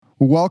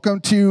Welcome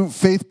to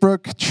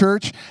Faithbrook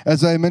Church.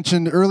 As I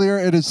mentioned earlier,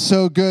 it is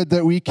so good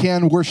that we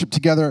can worship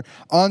together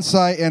on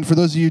site, and for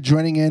those of you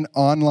joining in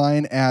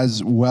online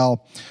as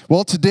well.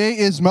 Well, today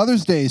is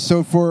Mother's Day,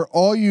 so for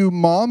all you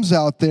moms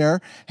out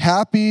there,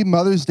 happy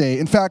Mother's Day.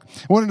 In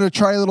fact, I wanted to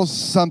try a little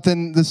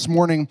something this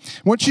morning.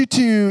 I want you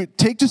to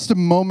take just a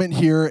moment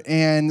here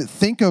and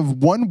think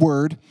of one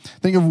word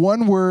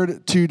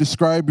to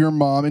describe your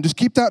mom, and just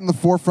keep that in the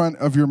forefront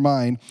of your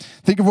mind.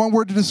 Think of one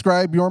word to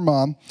describe your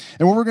mom,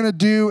 and what we're going to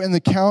do in the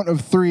count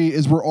of three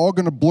is we're all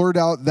going to blurt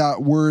out that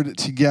word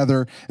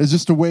together as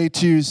just a way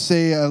to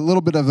say a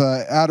little bit of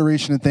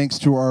adoration and thanks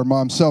to our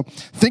mom. So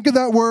think of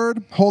that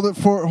word, hold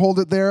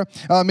it there.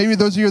 Maybe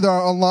those of you that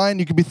are online,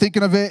 you could be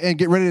thinking of it and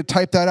get ready to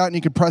type that out, and you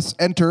can press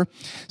enter.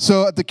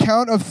 So at the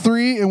count of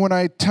three, and when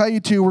I tell you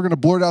to, we're going to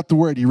blurt out the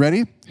word. You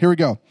ready? Here we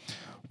go.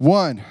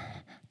 1,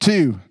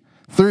 2,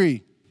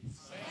 3.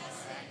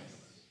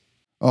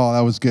 Oh,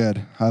 that was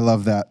good. I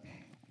love that.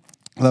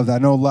 I love that. I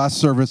know last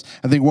service,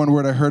 I think one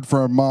word I heard from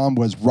our mom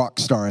was rock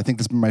star. I think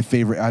that's been my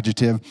favorite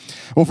adjective.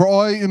 Well, for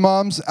all you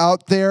moms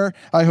out there,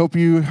 I hope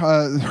you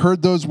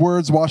heard those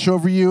words wash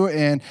over you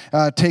and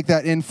take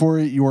that in for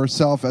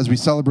yourself as we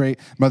celebrate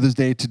Mother's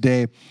Day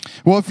today.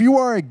 Well, if you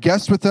are a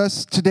guest with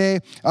us today,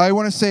 I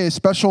want to say a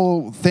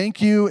special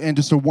thank you and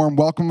just a warm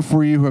welcome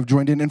for you who have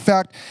joined in. In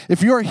fact,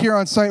 if you are here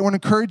on site, I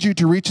want to encourage you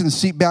to reach in the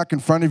seat back in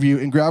front of you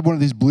and grab one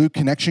of these blue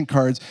connection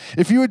cards.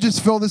 If you would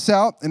just fill this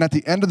out, and at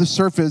the end of the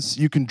service,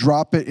 you can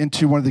drop it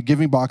into one of the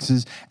giving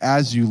boxes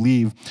as you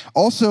leave.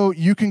 Also,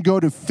 you can go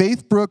to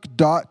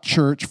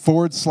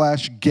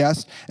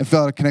faithbrook.church/guest and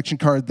fill out a connection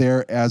card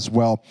there as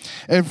well.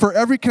 And for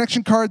every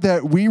connection card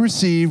that we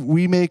receive,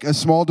 we make a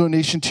small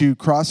donation to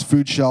Cross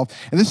Food Shelf.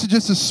 And this is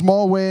just a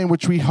small way in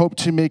which we hope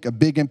to make a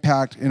big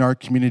impact in our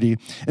community.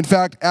 In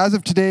fact, as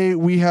of today,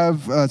 we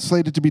have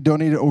slated to be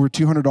donated over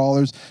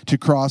 $200 to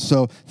Cross.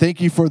 So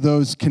thank you for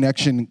those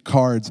connection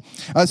cards.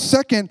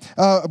 Second,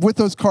 with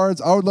those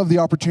cards, I would love the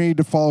opportunity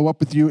to follow up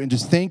with you and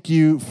just thank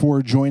you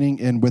for joining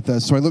in with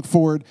us. So I look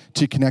forward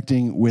to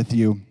connecting with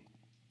you.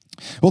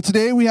 Well,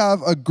 today we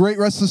have a great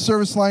rest of the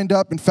service lined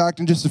up. In fact,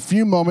 in just a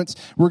few moments,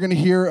 we're going to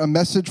hear a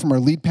message from our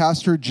lead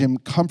pastor, Jim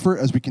Comfort,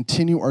 as we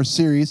continue our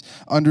series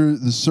under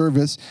the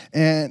surface.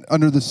 And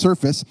after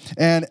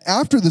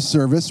the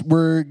service, I'm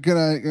going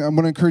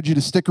to encourage you to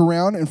stick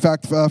around. In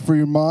fact, for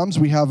your moms,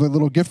 we have a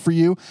little gift for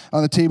you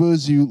on the table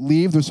as you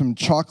leave. There's some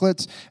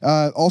chocolates.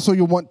 Also,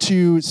 you'll want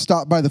to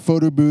stop by the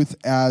photo booth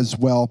as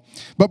well.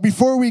 But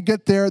before we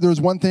get there,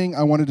 there's one thing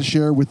I wanted to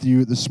share with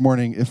you this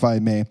morning, if I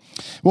may.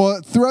 Well,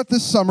 throughout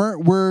this summer,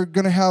 we're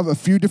going to have a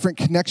few different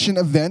connection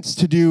events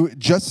to do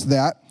just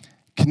that.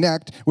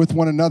 Connect with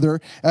one another.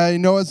 I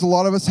know as a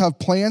lot of us have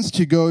plans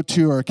to go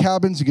to our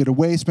cabins, to get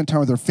away, spend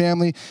time with our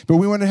family, but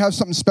we want to have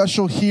something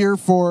special here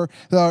for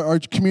our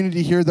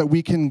community here that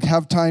we can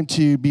have time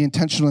to be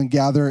intentional and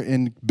gather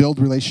and build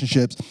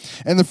relationships.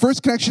 And the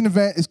first connection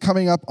event is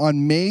coming up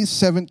on May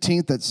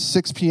 17th at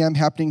 6 p.m.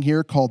 happening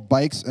here, called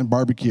Bikes and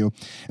Barbecue.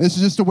 And this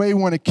is just a way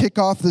we want to kick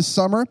off this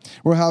summer.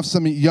 We'll have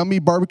some yummy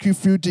barbecue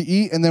food to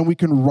eat, and then we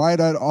can ride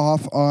it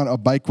off on a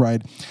bike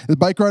ride. The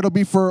bike ride will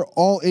be for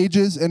all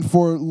ages, and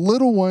for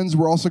little ones,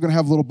 we're also going to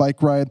have a little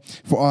bike ride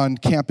on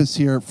campus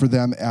here for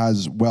them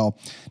as well.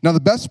 Now, the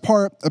best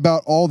part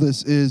about all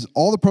this is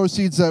all the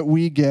proceeds that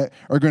we get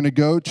are going to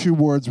go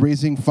towards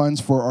raising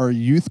funds for our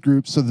youth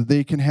groups so that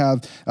they can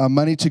have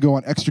money to go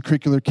on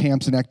extracurricular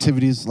camps and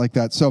activities like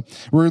that. So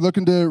we're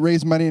looking to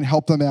raise money and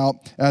help them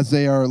out as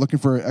they are looking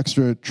for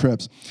extra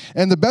trips.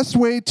 And the best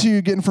way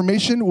to get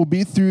information will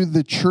be through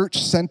the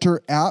Church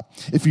Center app.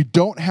 If you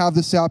don't have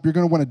this app, you're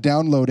going to want to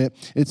download it.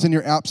 It's in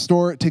your app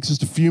store. It takes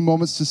just a few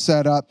moments to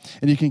set up,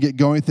 and you can get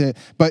going with it.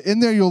 But in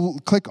there, you'll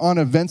click on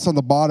events on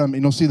the bottom,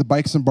 and you'll see the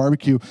Bikes and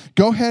Barbecue.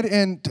 Go ahead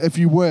and, if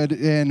you would,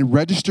 and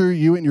register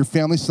you and your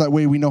family so that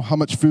way we know how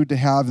much food to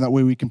have, and that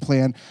way we can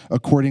plan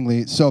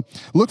accordingly. So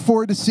look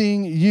forward to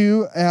seeing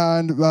you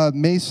on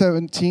May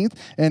 17th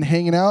and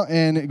hanging out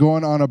and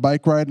going on a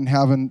bike ride and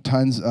having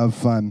tons of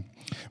fun.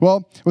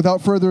 Well,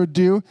 without further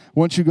ado,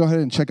 why don't you go ahead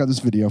and check out this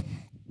video.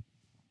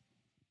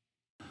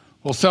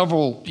 Well,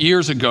 several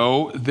years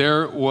ago,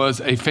 there was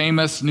a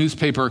famous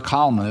newspaper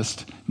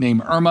columnist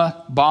named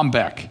Erma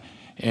Bombeck.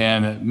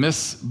 And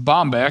Miss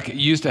Bombeck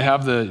used to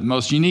have the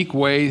most unique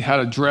way how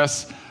to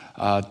address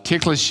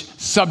ticklish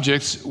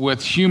subjects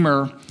with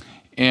humor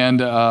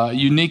and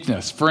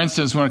uniqueness. For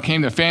instance, when it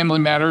came to family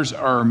matters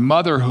or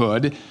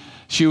motherhood,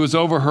 she was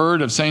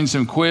overheard of saying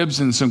some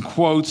quibs and some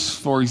quotes.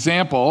 For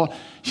example,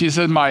 she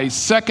said, "My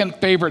second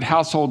favorite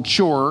household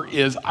chore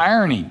is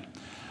ironing.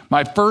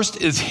 My first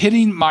is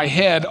hitting my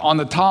head on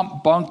the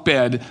top bunk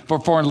bed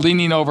before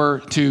leaning over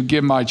to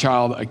give my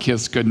child a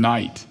kiss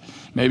goodnight."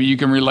 Maybe you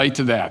can relate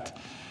to that.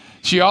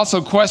 She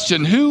also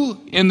questioned who,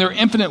 in their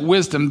infinite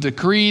wisdom,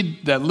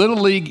 decreed that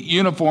Little League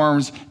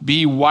uniforms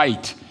be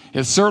white.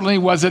 It certainly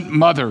wasn't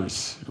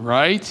mothers,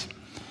 right?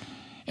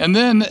 And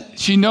then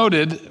she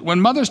noted, when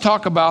mothers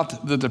talk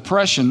about the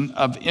depression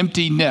of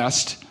empty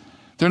nest,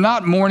 they're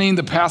not mourning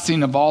the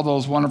passing of all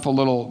those wonderful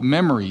little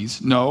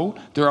memories. No,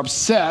 they're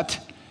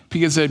upset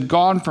because they'd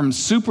gone from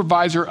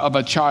supervisor of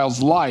a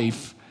child's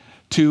life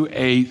to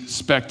a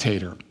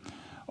spectator.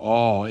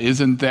 Oh,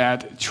 isn't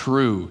that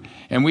true?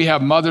 And we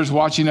have mothers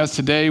watching us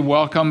today.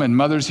 Welcome. And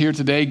mothers here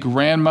today,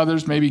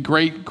 grandmothers, maybe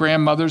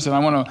great-grandmothers, and I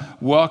want to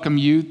welcome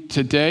you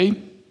today.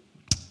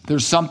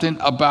 There's something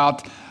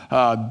about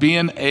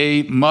being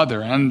a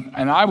mother. And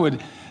I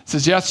would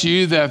suggest to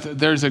you that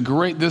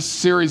this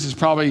series is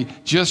probably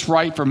just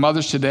right for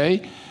mothers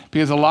today,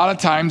 because a lot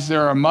of times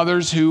there are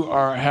mothers who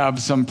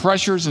have some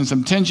pressures and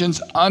some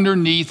tensions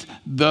underneath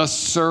the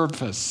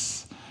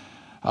surface.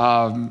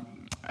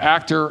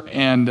 Actor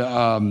and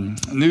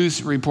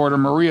news reporter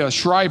Maria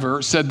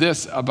Shriver said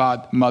this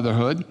about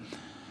motherhood: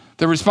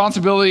 the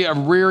responsibility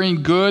of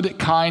rearing good,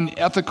 kind,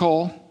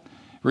 ethical,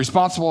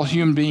 responsible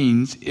human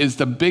beings is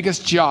the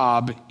biggest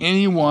job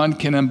anyone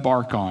can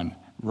embark on,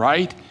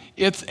 right?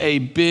 It's a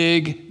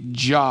big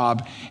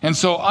job. And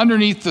so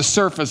underneath the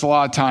surface, a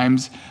lot of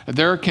times,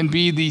 there can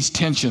be these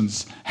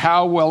tensions.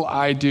 How will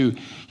I do?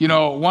 You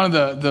know, one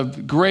of the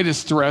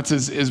greatest threats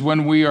is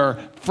when we are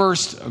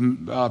first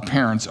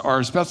parents, or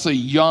especially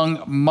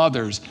young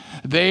mothers.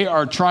 They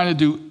are trying to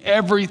do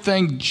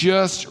everything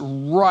just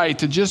right,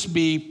 to just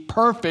be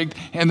perfect,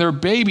 and their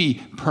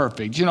baby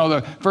perfect. You know,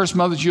 the first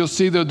mothers you'll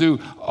see, they'll do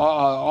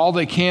all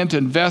they can to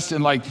invest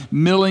in like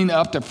milling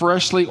up the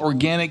freshly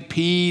organic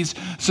peas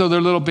so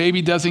their little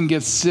baby doesn't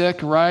get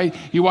sick, right?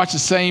 You watch the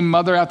same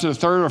mother after the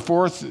third or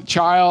fourth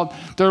child,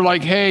 they're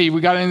like, hey,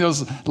 we got any of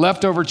those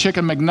leftover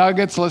chicken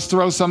McNuggets? Let's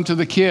throw some to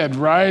the kid,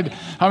 right?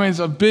 I mean, it's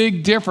a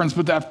big difference,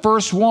 but that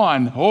first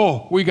one,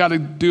 we got to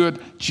do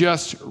it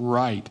just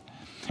right.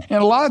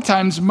 And a lot of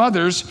times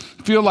mothers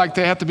feel like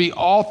they have to be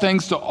all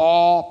things to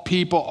all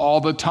people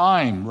all the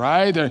time,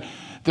 right?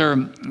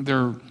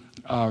 Their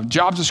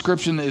job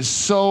description is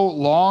so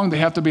long. They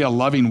have to be a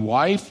loving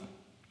wife,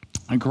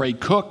 a great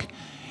cook,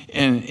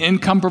 an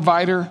income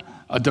provider,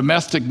 a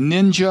domestic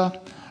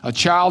ninja, a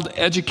child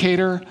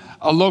educator,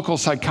 a local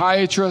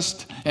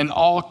psychiatrist, an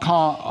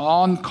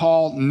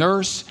on-call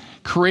nurse,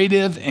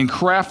 creative and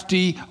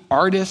crafty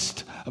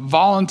artist,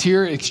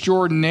 volunteer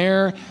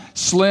extraordinaire,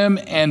 slim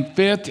and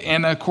fit,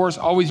 and of course,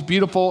 always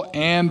beautiful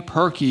and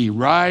perky,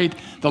 right?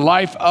 The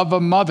life of a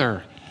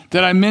mother.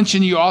 Did I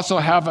mention you also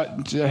have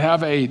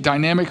a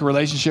dynamic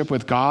relationship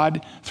with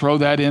God? Throw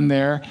that in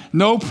there.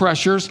 No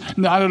pressures,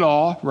 not at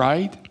all,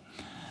 right?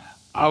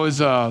 I was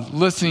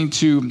listening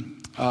to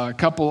a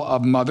couple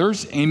of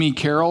mothers, Amy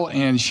Carroll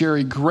and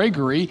Sherry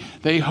Gregory.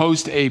 They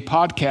host a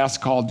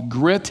podcast called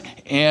Grit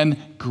and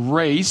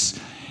Grace.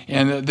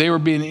 And they were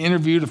being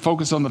interviewed to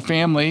focus on the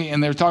family,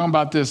 and they were talking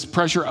about this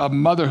pressure of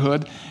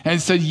motherhood. And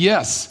it said,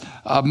 yes,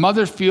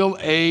 mothers feel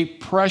a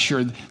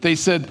pressure. They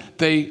said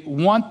they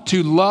want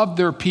to love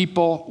their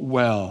people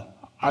well.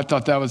 I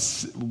thought that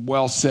was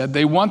well said.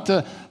 They want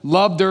to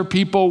love their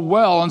people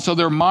well, and so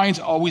their mind's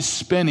always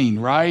spinning,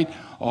 right?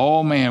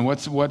 Oh man,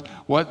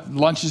 what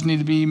lunches need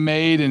to be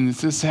made, and does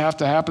this have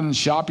to happen in the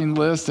shopping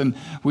list, and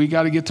we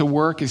got to get to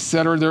work,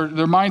 etc.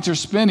 Their minds are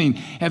spinning.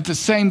 And at the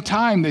same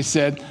time, they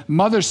said,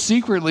 mothers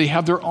secretly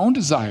have their own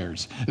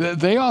desires.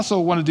 They also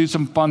want to do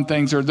some fun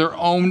things or their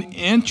own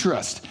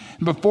interest.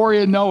 And before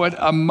you know it,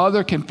 a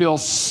mother can feel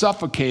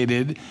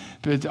suffocated.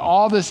 But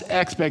all this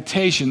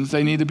expectations,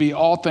 they need to be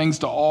all things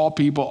to all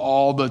people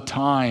all the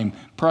time.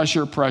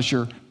 Pressure,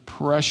 pressure,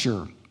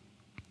 pressure.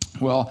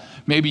 Well,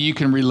 maybe you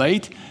can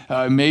relate.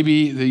 Maybe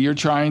you're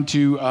trying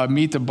to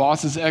meet the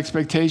boss's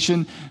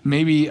expectation.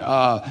 Maybe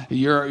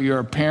you're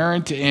a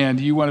parent and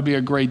you want to be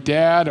a great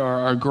dad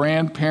or a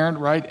grandparent,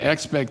 right?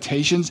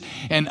 Expectations.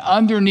 And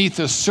underneath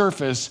the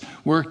surface,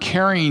 we're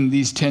carrying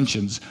these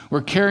tensions.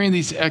 We're carrying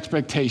these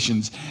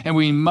expectations, and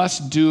we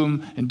must do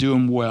them and do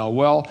them well.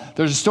 Well,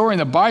 there's a story in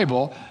the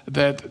Bible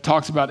that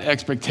talks about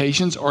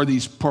expectations or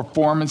these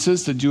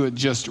performances to do it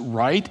just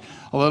right.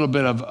 A little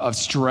bit of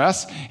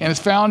stress. And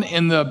it's found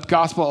in the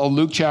Gospel of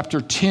Luke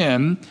chapter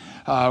 10,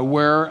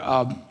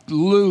 where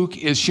Luke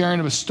is sharing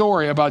a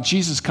story about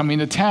Jesus coming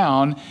to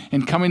town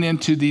and coming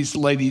into these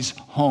ladies'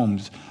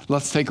 homes.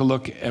 Let's take a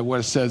look at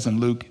what it says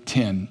in Luke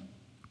 10.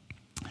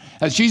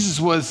 As Jesus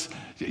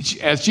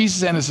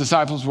and his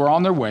disciples were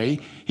on their way,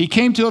 he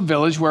came to a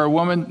village where a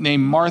woman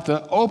named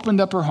Martha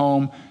opened up her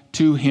home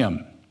to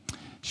him.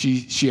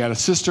 She had a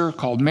sister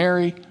called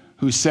Mary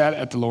who sat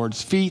at the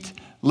Lord's feet,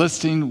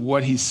 listening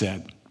what he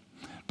said.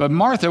 But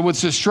Martha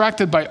was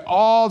distracted by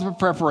all the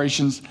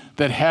preparations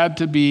that had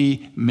to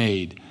be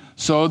made.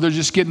 So they're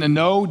just getting to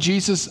know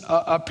Jesus,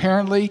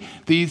 apparently.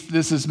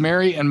 This is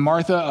Mary and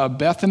Martha of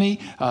Bethany,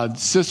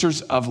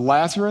 sisters of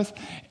Lazarus.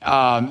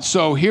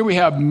 So here we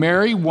have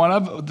Mary, one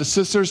of the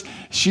sisters.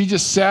 She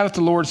just sat at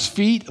the Lord's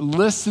feet,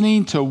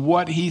 listening to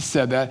what he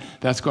said.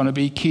 That's going to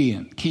be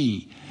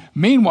key.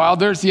 Meanwhile,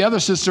 there's the other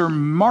sister,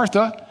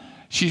 Martha.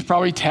 She's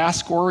probably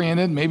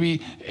task-oriented,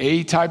 maybe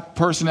A-type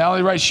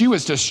personality, right? She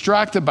was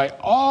distracted by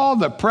all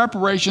the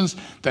preparations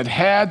that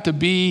had to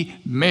be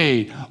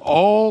made.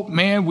 Oh,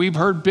 man, we've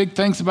heard big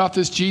things about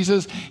this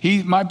Jesus.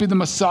 He might be the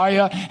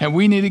Messiah, and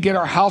we need to get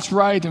our house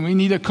right, and we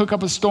need to cook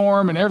up a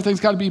storm, and everything's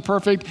got to be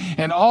perfect,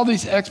 and all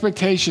these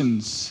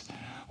expectations.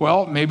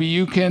 Well, maybe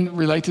you can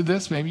relate to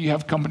this. Maybe you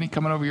have company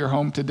coming over your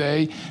home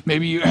today.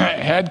 Maybe you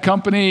had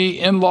company,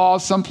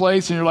 in-laws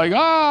someplace, and you're like,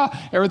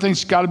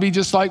 everything's got to be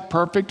just like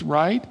perfect,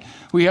 right?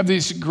 We have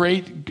these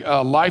great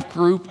life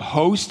group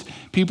hosts.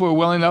 People are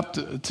willing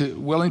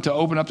to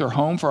open up their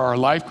home for our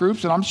life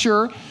groups, and I'm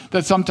sure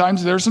that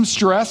sometimes there's some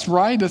stress,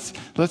 right?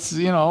 Let's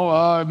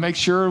make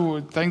sure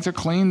things are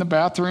clean, the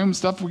bathroom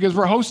stuff, because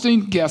we're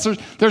hosting guests.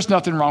 There's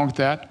nothing wrong with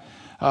that.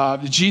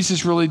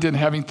 Jesus really didn't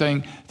have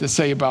anything to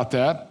say about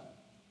that,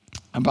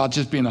 about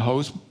just being a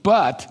host,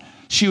 but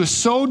she was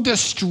so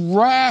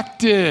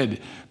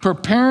distracted,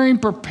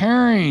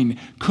 preparing.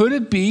 Could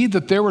it be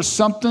that there was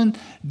something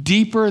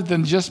deeper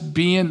than just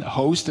being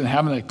host and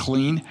having a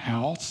clean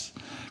house?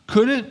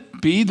 Could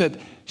it be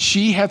that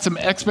she had some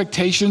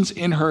expectations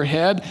in her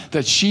head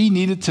that she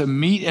needed to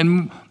meet?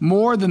 And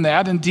more than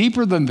that, and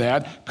deeper than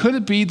that, could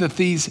it be that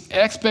these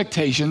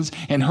expectations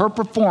and her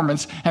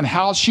performance and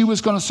how she was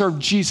going to serve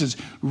Jesus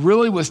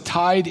really was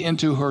tied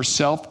into her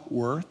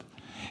self-worth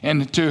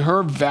and to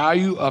her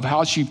value of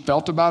how she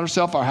felt about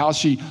herself or how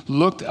she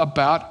looked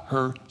about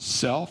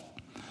herself?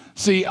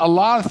 See, a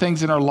lot of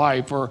things in our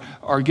life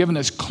are giving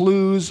us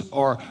clues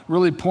or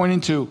really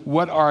pointing to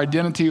what our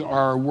identity or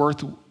our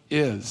worth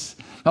is.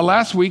 Now,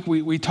 last week,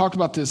 we talked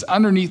about this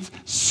underneath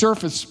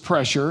surface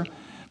pressure,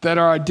 that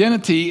our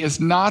identity is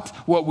not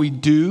what we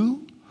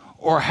do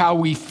or how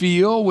we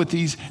feel with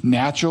these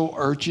natural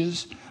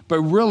urges,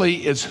 but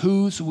really is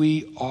whose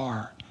we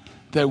are,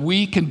 that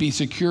we can be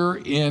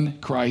secure in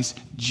Christ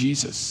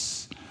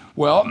Jesus.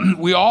 Well,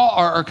 we all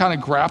are kind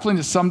of grappling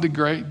to some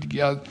degree,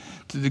 to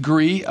the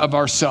degree of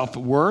our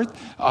self-worth.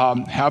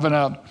 Having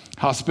a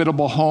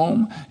hospitable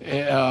home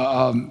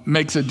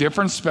makes a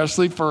difference,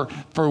 especially for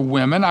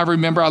women. I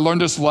remember I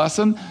learned this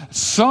lesson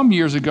some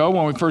years ago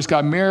when we first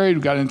got married.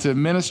 We got into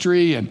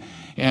ministry,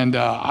 and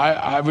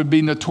I would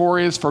be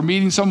notorious for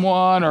meeting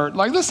someone, or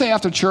like, let's say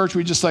after church,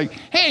 we just like,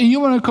 hey, you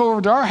want to go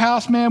over to our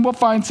house, man? We'll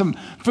find some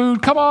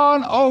food. Come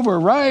on over,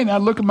 right? And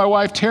I'd look at my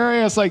wife, Terry.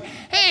 I was like,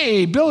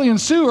 hey, Billy and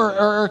Sue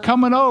are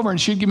coming over. And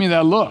she'd give me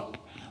that look.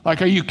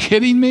 Like, are you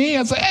kidding me?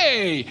 I'd say,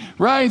 hey,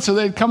 right? So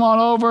they'd come on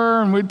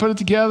over, and we'd put it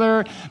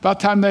together. About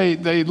the time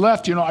they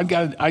left, I'd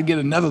get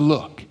another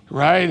look,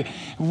 right?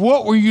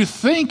 What were you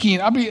thinking?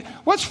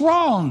 What's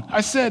wrong? I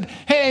said,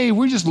 hey,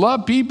 we just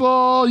love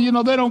people.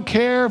 They don't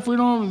care if we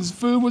don't have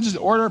food. We'll just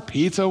order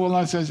pizza.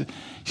 Well,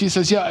 she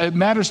says, yeah, it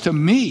matters to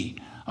me.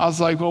 I was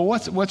like, well,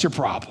 what's your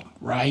problem,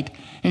 right?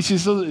 And she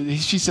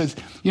says,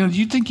 do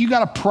you think you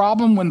got a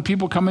problem when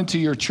people come into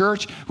your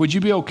church? Would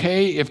you be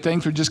okay if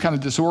things were just kind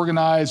of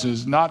disorganized, it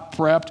was not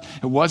prepped,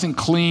 it wasn't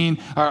clean?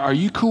 Are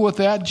you cool with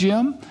that,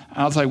 Jim? And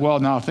I was like, well,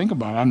 now I think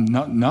about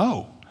it,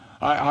 no.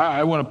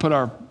 I want to put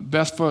our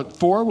best foot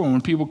forward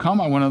when people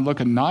come. I want to look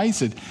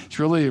nice. It's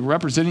really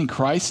representing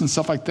Christ and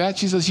stuff like that.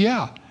 She says,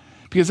 yeah,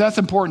 because that's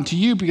important to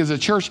you, because the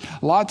church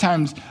a lot of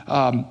times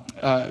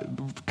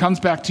comes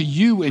back to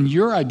you and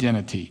your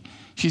identity.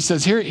 She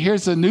says,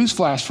 here's a news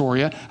flash for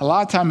you. A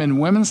lot of time in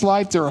women's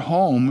life, their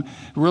home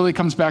really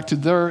comes back to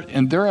their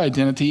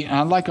identity. And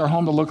I'd like our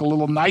home to look a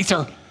little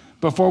nicer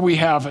before we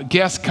have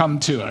guests come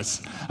to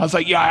us. I was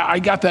like, yeah, I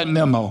got that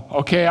memo.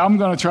 Okay, I'm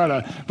going to try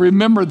to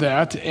remember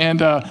that. And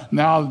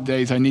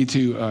nowadays, I need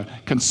to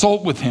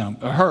consult with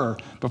her,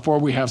 before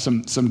we have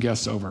some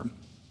guests over.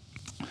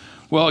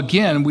 Well,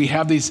 again, we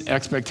have these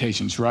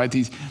expectations, right?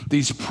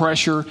 These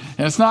pressure,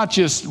 and it's not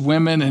just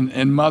women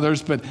and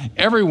mothers, but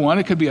everyone.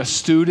 It could be a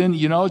student,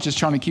 just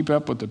trying to keep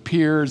up with the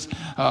peers,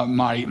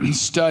 my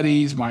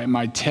studies,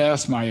 my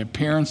tests, my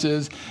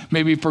appearances.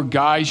 Maybe for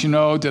guys,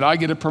 did I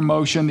get a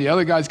promotion? The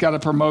other guy's got a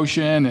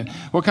promotion. And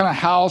what kind of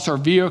house or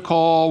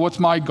vehicle? What's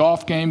my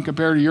golf game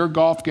compared to your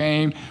golf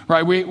game,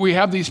 right? We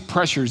have these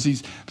pressures,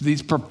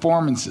 these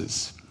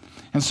performances.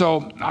 And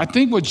so I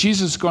think what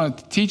Jesus is going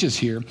to teach us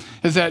here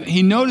is that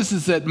he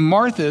notices that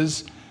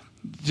Martha's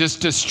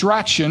just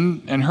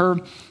distraction and her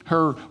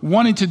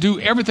wanting to do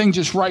everything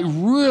just right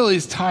really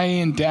is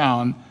tying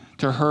down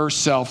to her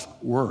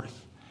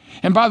self-worth.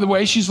 And by the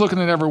way, she's looking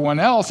at everyone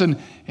else, and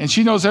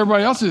she knows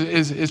everybody else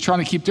is trying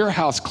to keep their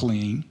house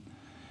clean,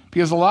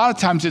 because a lot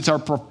of times it's our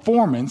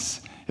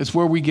performance is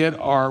where we get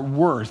our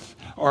worth,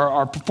 or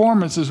our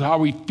performance is how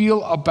we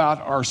feel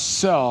about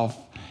ourselves.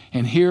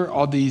 And here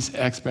are these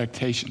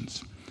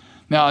expectations.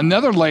 Now,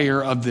 another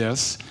layer of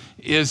this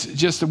is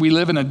just that we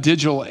live in a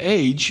digital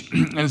age,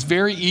 and it's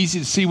very easy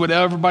to see what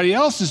everybody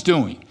else is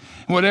doing,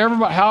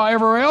 how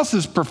everyone else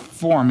is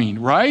performing,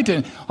 right?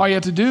 And all you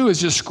have to do is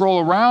just scroll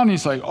around, and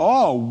it's like,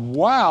 oh,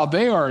 wow,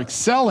 they are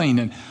excelling,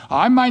 and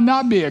I might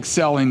not be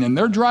excelling, and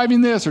they're driving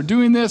this or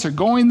doing this or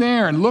going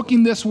there and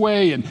looking this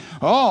way, and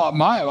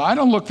I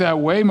don't look that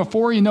way. And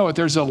before you know it,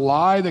 there's a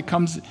lie that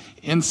comes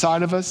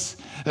inside of us.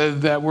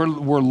 That we're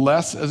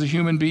less as a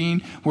human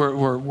being,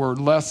 we're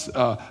less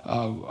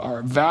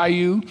our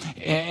value,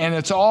 and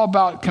it's all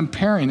about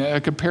comparing, a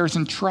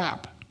comparison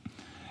trap.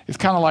 It's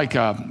kind of like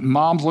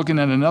moms looking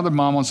at another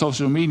mom on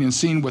social media and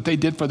seeing what they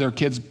did for their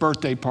kids'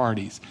 birthday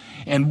parties.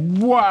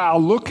 And wow,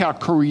 look how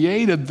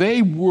creative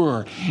they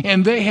were.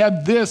 And they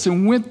had this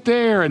and went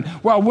there. And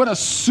wow, what a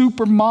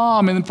super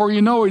mom. And before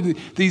you know it,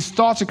 these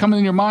thoughts are coming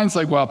in your mind. It's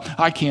like, well,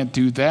 I can't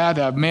do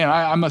that. Man,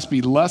 I must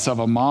be less of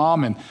a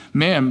mom. And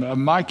man,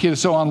 my kid is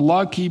so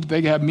unlucky.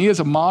 They have me as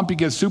a mom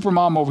because super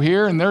mom over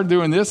here and they're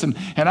doing this. And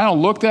I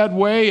don't look that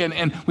way.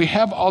 And we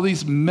have all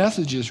these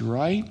messages,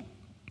 right?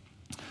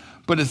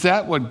 But is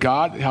that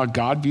how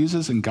God views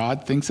us and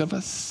God thinks of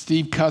us?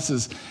 Steve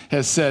Cuss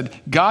has said,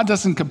 God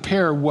doesn't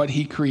compare what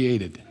he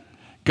created.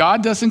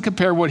 God doesn't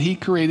compare what he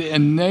created,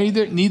 and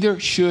neither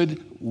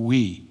should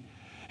we.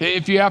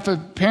 If you have a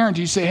parent,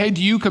 you say, hey,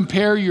 do you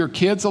compare your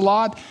kids a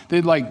lot?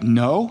 They're like,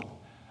 no.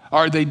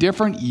 Are they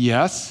different?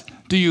 Yes.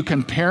 Do you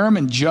compare them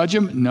and judge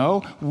them?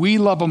 No. We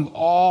love them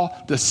all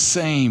the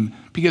same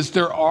because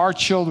they're our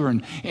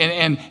children.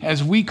 And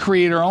as we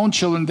create our own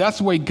children, that's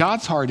the way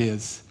God's heart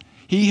is.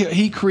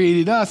 He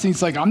created us, and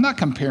he's like, I'm not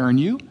comparing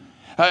you.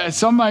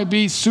 Some might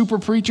be super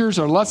preachers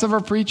or less of a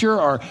preacher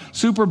or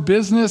super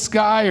business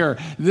guy or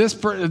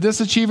this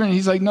achiever. And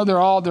he's like, no, they're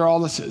all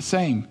the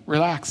same.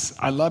 Relax.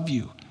 I love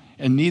you.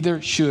 And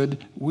neither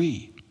should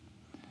we.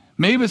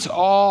 Maybe it's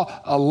all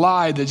a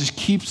lie that just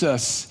keeps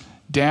us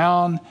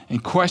down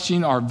and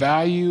questioning our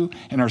value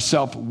and our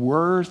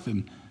self-worth.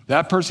 And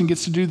that person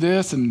gets to do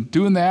this and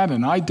doing that,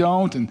 and I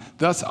don't. And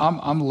thus,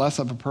 I'm less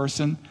of a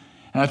person.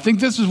 And I think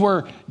this is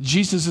where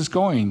Jesus is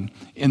going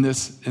in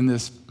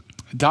this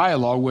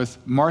dialogue with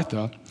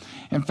Martha.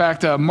 In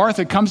fact,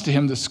 Martha comes to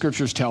him, the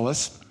scriptures tell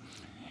us,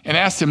 and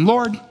asks him,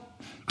 Lord,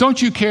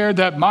 don't you care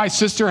that my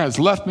sister has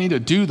left me to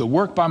do the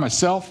work by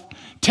myself?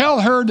 Tell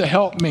her to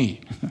help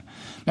me.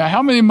 Now,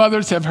 how many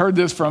mothers have heard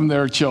this from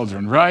their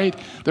children, right?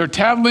 They're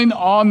tattling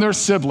on their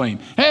sibling.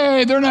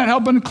 Hey, they're not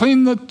helping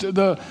clean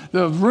the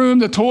room,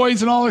 the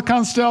toys, and all that kind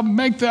of stuff.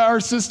 Make our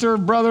sister,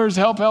 brothers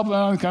help, and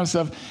all that kind of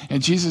stuff.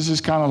 And Jesus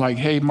is kind of like,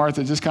 hey,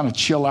 Martha, just kind of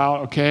chill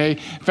out, okay?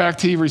 In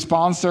fact, he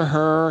responds to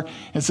her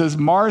and says,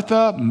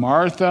 Martha,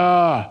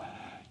 Martha,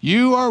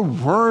 you are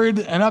worried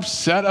and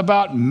upset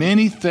about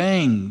many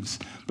things,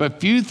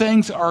 but few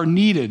things are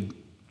needed.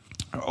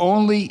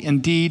 Only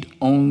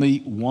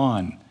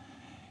one.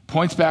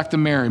 Points back to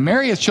Mary.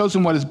 Mary has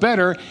chosen what is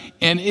better,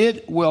 and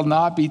it will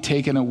not be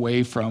taken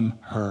away from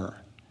her.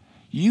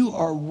 You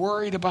are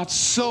worried about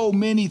so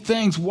many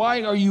things.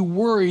 Why are you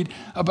worried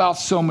about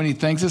so many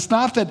things? It's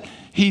not that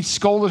he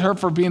scolded her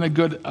for being a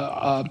good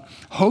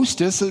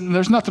hostess, and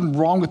there's nothing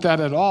wrong with that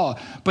at all.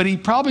 But he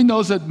probably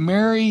knows that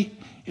Mary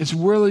is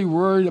really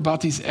worried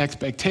about these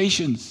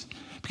expectations,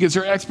 because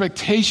her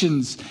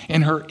expectations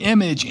and her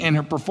image and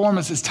her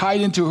performance is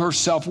tied into her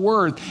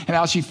self-worth and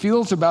how she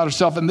feels about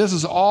herself. And this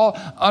is all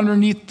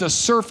underneath the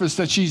surface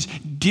that she's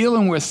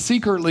dealing with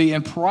secretly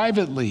and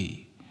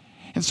privately.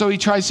 And so he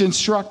tries to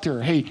instruct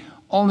her, hey,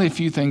 only a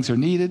few things are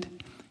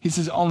needed. He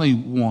says only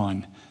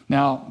one.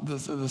 Now,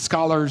 the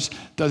scholars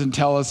doesn't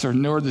tell us, or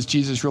nor does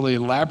Jesus really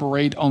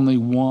elaborate, only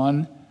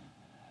one.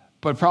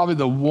 But probably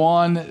the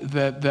one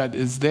that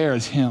is there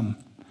is him.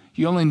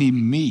 You only need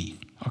me.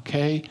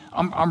 Okay,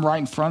 I'm right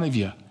in front of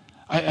you.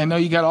 I know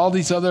you got all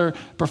these other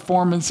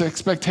performance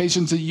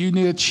expectations that you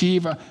need to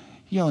achieve.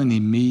 You only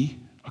need me,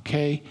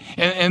 okay?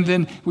 And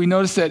then we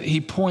notice that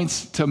he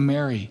points to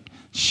Mary.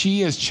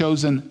 She has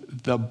chosen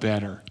the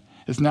better.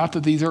 It's not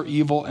that these are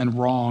evil and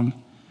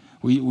wrong.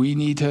 We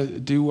need to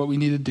do what we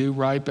need to do,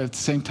 right? But at the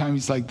same time,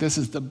 he's like, this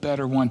is the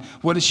better one.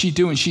 What is she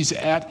doing? She's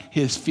at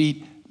his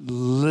feet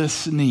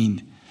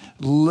listening.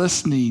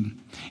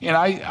 And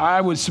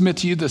I would submit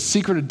to you the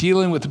secret of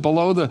dealing with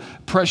below the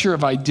pressure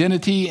of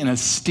identity and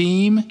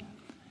esteem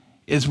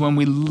is when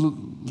we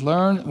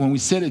when we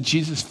sit at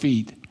Jesus'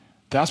 feet.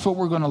 That's what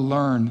we're going to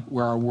learn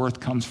where our worth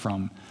comes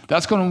from.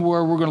 That's where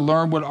we're going to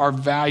learn what our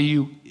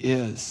value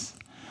is.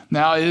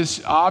 Now, it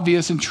is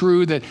obvious and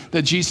true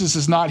that Jesus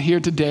is not here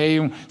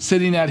today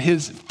sitting at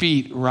his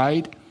feet,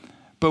 right?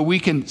 But we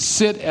can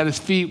sit at his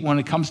feet when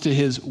it comes to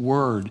his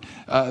word,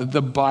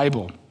 the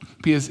Bible.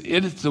 Because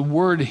it is the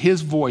word,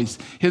 his voice,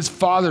 his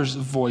Father's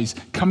voice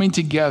coming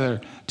together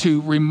to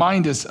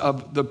remind us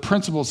of the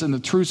principles and the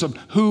truths of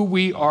who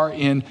we are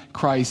in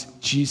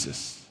Christ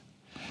Jesus.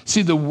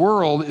 See, the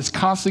world is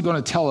constantly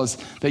going to tell us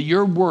that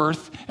your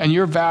worth and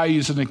your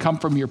values are going to come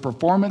from your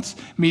performance,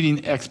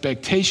 meeting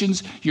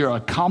expectations, your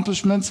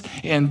accomplishments,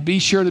 and be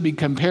sure to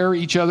compare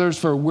each other's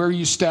for where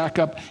you stack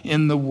up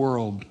in the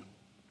world.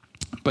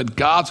 But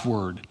God's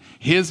word,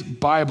 his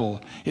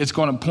Bible, is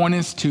going to point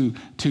us to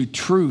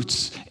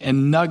truths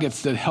and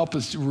nuggets that help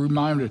us to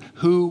remind us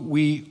who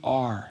we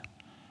are.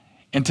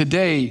 And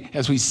today,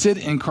 as we sit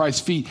in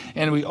Christ's feet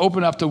and we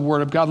open up the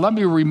Word of God, let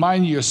me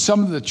remind you of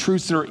some of the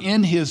truths that are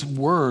in his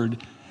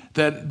Word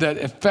that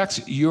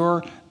affects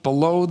your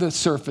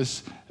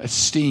below-the-surface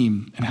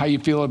esteem and how you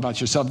feel about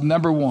yourself.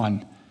 Number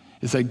one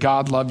is that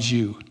God loves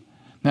you.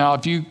 Now,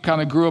 if you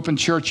kind of grew up in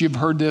church, you've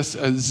heard this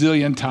a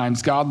zillion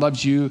times. God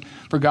loves you.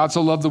 For God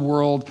so loved the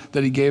world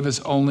that he gave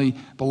his only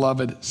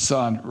beloved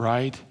son,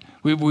 right?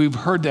 We've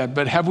heard that,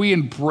 but have we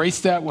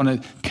embraced that when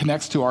it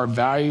connects to our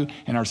value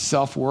and our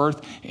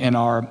self-worth and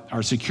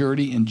our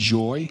security and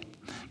joy?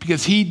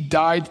 Because he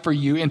died for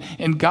you.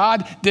 And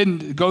God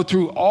didn't go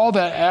through all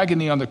that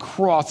agony on the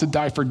cross to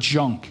die for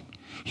junk.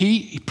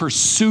 He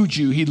pursued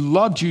you. He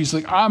loved you. He's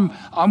like,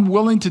 I'm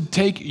willing to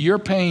take your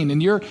pain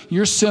and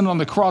your sin on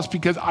the cross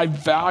because I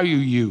value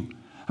you.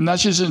 I'm not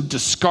just going to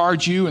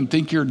discard you and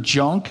think you're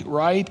junk,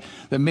 right?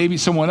 That maybe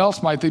someone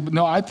else might think, but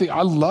no, I think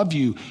I love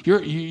you.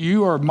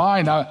 You are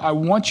mine. I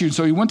want you.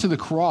 So he went to the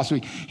cross.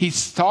 He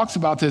talks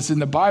about this in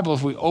the Bible.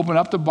 If we open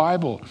up the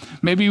Bible,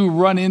 maybe we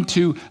run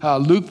into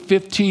Luke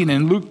 15.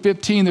 And Luke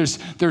 15,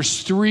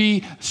 there's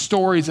 3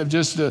 stories of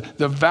just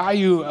the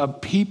value of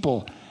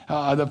people.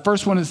 The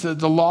first one is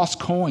the lost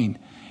coin.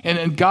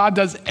 And God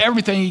does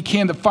everything he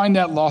can to find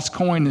that lost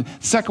coin. And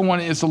the second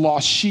one is the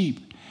lost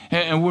sheep.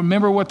 And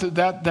remember what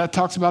that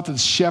talks about, the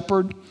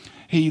shepherd?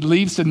 He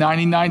leaves the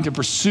 99 to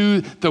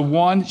pursue the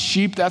one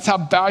sheep. That's how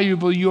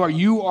valuable you are.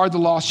 You are the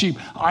lost sheep.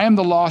 I am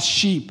the lost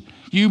sheep.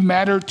 You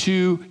matter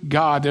to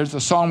God. There's a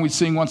song we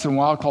sing once in a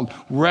while called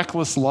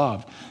Reckless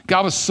Love.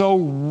 God was so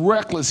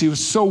reckless. He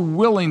was so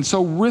willing,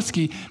 so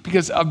risky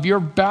because of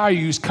your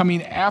values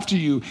coming after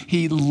you.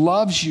 He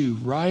loves you,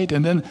 right?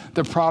 And then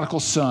the prodigal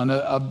son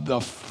of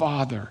the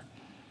Father.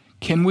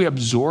 Can we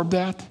absorb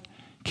that?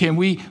 Can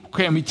we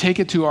take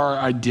it to our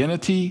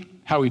identity,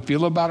 how we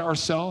feel about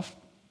ourselves?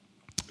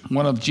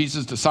 One of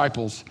Jesus'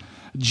 disciples,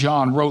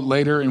 John, wrote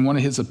later in one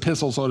of his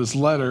epistles or his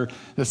letter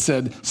that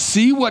said,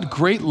 see what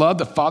great love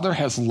the Father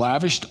has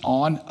lavished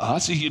on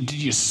us. Do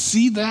you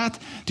see that?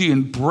 Do you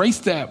embrace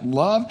that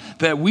love?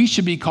 That we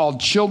should be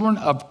called children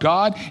of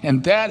God,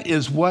 and that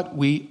is what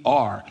we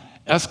are.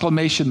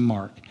 Exclamation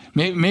mark.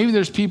 Maybe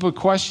there's people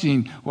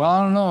questioning, well,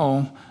 I don't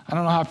know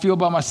how I feel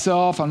about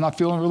myself. I'm not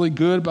feeling really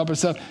good about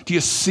myself. Do you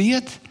see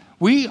it?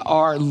 We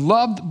are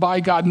loved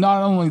by God.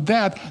 Not only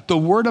that, the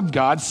Word of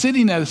God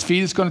sitting at his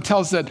feet is going to tell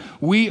us that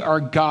we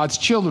are God's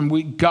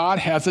children. God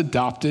has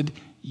adopted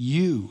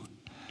you.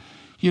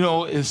 You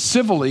know,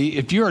 civilly,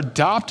 if you're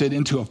adopted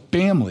into a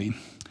family,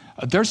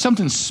 there's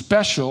something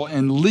special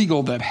and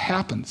legal that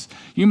happens.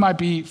 You might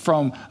be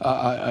from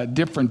a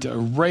different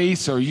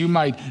race, or you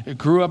might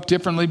grew up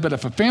differently, but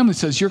if a family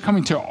says you're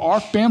coming to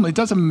our family, it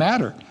doesn't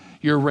matter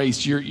your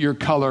race, your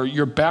color,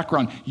 your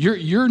background.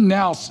 You're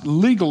now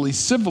legally,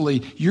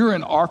 civilly, you're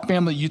in our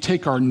family. You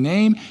take our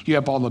name. You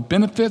have all the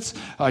benefits.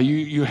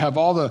 You have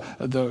all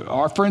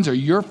our friends are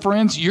your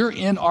friends. You're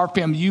in our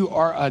family. You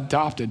are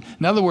adopted.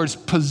 In other words,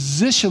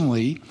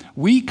 positionally,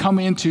 we come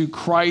into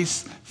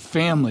Christ's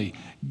family.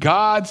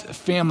 God's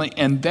family,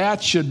 and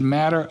that should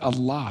matter a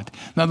lot.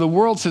 Now, the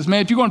world says,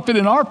 man, if you're going to fit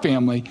in our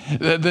family,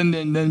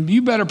 then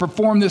you better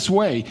perform this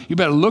way. You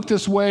better look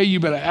this way. You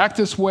better act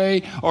this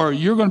way, or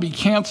you're going to be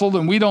canceled,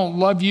 and we don't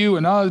love you.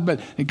 And others. But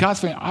in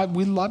God's family,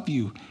 we love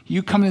you.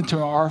 You come into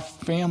our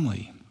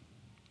family.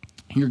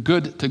 You're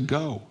good to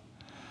go.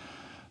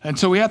 And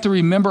so we have to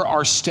remember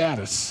our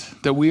status,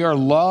 that we are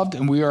loved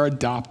and we are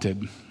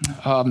adopted.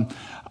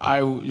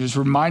 I was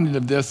reminded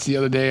of this the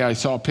other day. I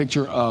saw a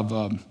picture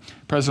of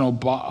President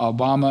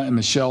Obama and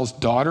Michelle's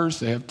daughters.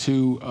 They have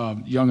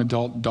 2 young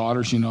adult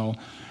daughters,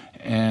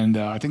 and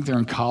I think they're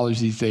in college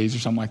these days or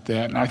something like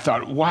that. And I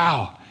thought,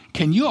 wow,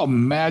 can you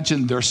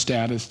imagine their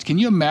status? Can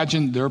you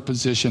imagine their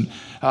position?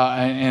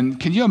 And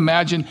can you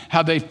imagine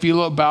how they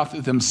feel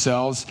about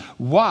themselves?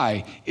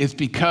 Why? It's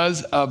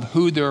because of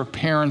who their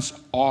parents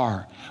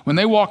are. When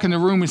they walk in the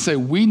room and say,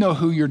 we know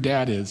who your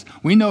dad is.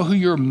 We know who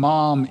your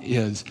mom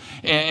is.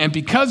 And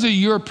because of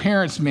your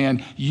parents,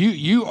 man,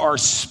 you are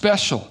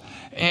special.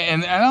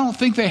 And I don't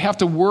think they have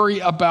to worry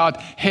about,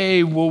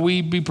 hey, will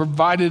we be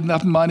provided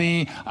enough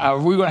money? Are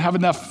we going to have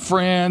enough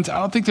friends? I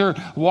don't think they're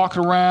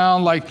walking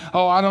around like,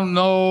 oh, I don't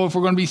know if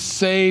we're going to be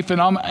safe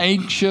and I'm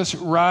anxious,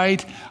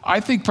 right? I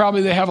think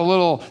probably they have a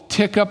little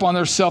tick up on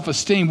their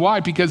self-esteem.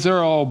 Why? Because they're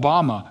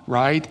Obama,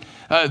 right?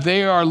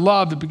 They are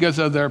loved because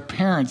of their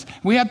parents.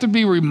 We have to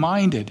be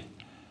reminded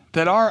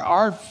that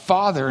our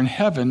Father in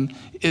heaven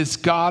is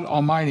God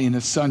Almighty and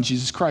his Son,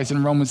 Jesus Christ.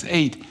 In Romans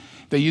 8,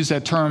 they use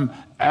that term,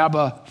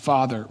 Abba,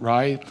 Father,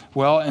 right?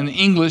 Well, in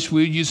English,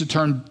 we use the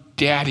term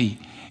daddy.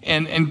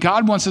 And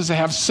God wants us to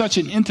have such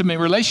an intimate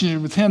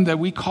relationship with him that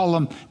we call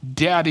him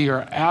daddy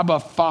or Abba,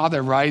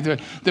 Father, right?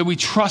 That we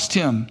trust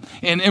him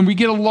and we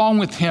get along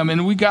with him.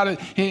 And we got it.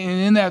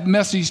 And in that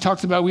message, he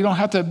talks about we don't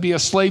have to be a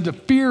slave to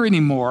fear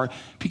anymore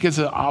because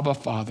of Abba,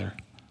 Father.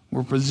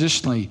 We're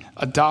positionally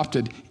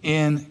adopted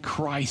in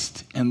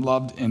Christ and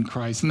loved in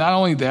Christ. Not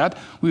only that,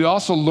 we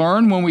also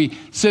learn when we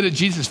sit at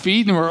Jesus'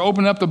 feet and we're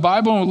opening up the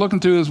Bible and we're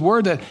looking through his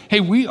word that, hey,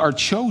 we are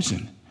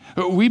chosen.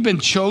 We've been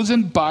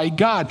chosen by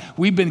God.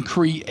 We've been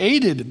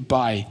created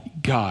by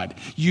God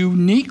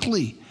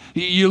uniquely.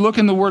 You look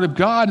in the Word of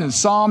God in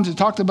Psalms, it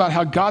talked about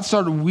how God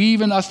started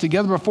weaving us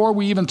together before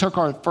we even took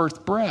our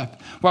first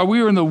breath. While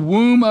we were in the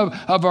womb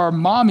of our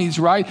mommies,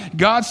 right?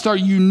 God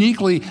started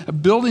uniquely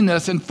building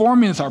us and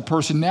forming us, our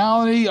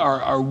personality,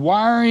 our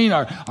wiring,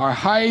 our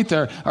height,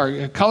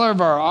 our color of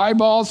our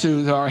eyeballs,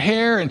 to our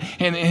hair, and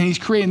he's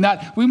creating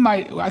that.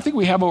 I think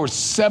we have over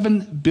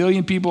 7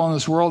 billion people in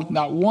this world.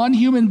 Not one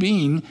human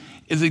being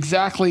is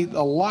exactly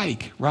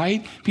alike,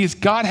 right? Because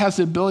God has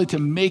the ability to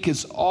make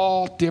us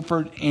all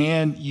different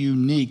and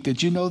unique.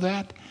 Did you know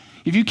that?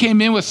 If you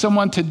came in with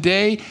someone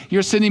today,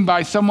 you're sitting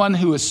by someone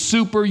who is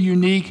super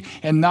unique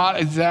and not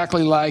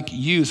exactly like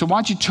you. So why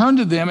don't you turn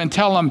to them and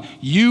tell them,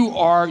 you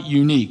are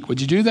unique. Would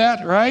you do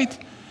that, right?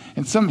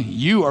 And some of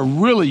you are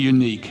really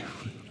unique.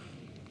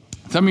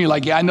 Some of you are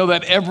like, yeah, I know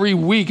that every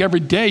week, every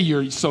day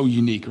you're so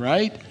unique,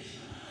 right?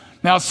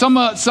 Now,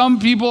 some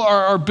people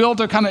are built,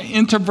 they're kind of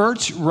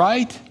introverts,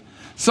 right?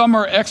 Some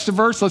are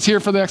extroverts. Let's hear it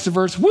for the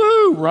extroverts.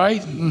 Woo,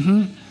 right?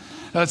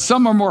 Mm-hmm.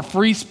 Some are more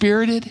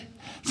free-spirited.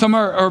 Some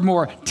are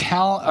more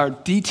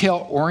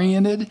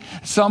detail-oriented.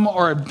 Some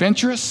are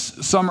adventurous.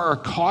 Some are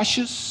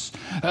cautious.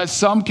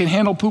 Some can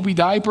handle poopy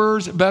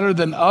diapers better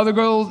than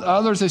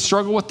others. They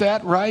struggle with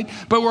that, right?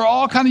 But we're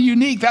all kind of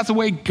unique. That's the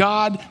way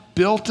God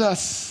built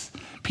us,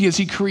 because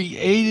he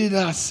created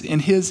us in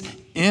his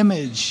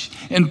image.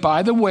 And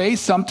by the way,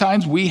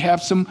 sometimes we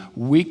have some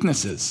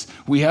weaknesses.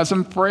 We have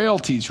some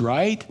frailties,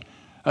 right?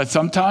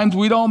 Sometimes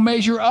we don't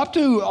measure up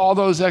to all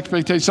those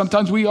expectations.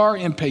 Sometimes we are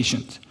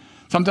impatient.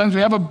 Sometimes we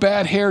have a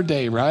bad hair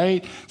day,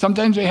 right?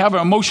 Sometimes we have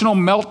an emotional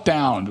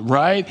meltdown,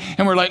 right?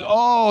 And we're like,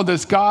 oh,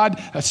 does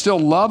God still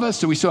love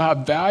us? Do we still have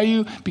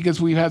value because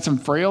we've had some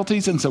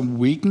frailties and some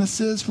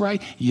weaknesses,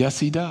 right? Yes,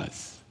 he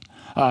does.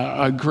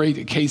 A great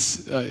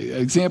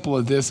example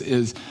of this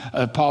is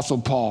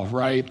Apostle Paul,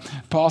 right?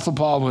 Apostle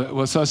Paul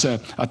was such a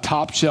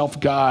top shelf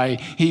guy.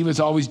 He was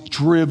always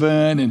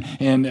driven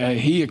and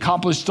he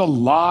accomplished a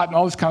lot and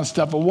all this kind of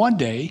stuff. But one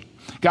day,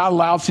 God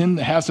allows him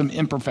to have some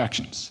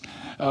imperfections.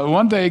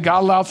 One day,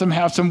 God allows him to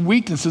have some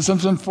weaknesses,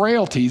 some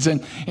frailties.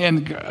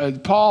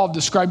 And Paul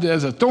described it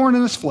as a thorn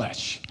in his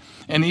flesh.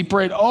 And he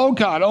prayed, oh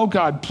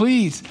God,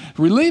 please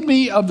relieve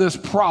me of this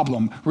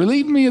problem.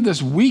 Relieve me of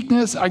this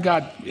weakness. I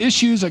got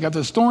issues. I got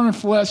this thorn in the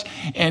flesh.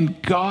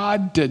 And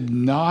God did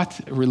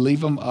not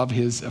relieve him of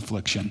his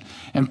affliction.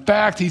 In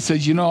fact, he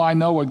says, I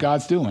know what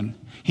God's doing.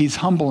 He's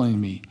humbling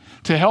me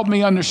to help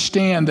me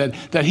understand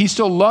that he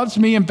still loves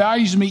me and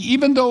values me,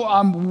 even though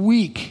I'm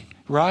weak,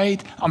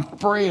 right? I'm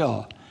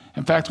frail.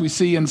 In fact, we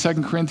see in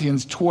 2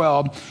 Corinthians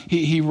 12,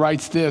 he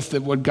writes this,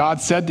 that what God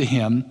said to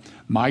him,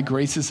 my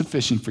grace is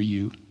sufficient for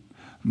you.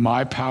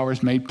 My power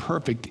is made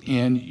perfect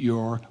in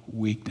your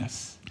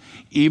weakness.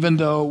 Even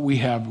though we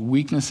have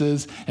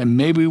weaknesses and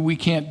maybe we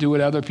can't do what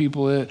other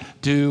people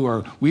do,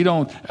 or we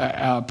don't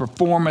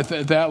perform at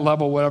that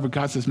level, whatever,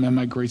 God says, man,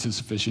 my grace is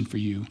sufficient for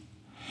you.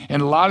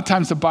 And a lot of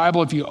times the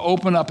Bible, if you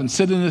open up and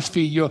sit in his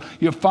feet,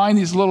 you'll find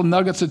these little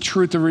nuggets of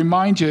truth to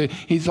remind you.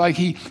 He's like,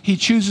 he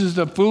chooses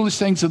the foolish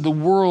things of the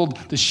world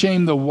to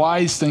shame the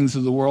wise things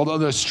of the world, or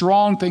the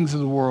strong things of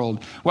the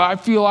world. Well, I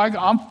feel like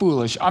I'm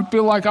foolish. I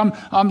feel like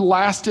I'm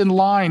last in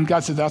line.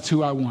 God said, that's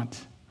who I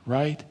want,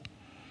 right?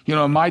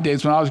 In my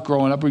days when I was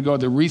growing up, we'd go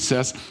to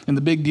recess, and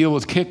the big deal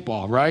was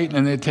kickball, right?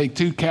 And they'd take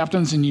 2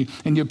 captains, and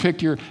you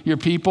pick your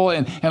people.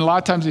 And a lot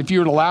of times, if you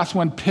were the last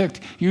one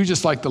picked, you were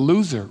just like the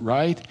loser,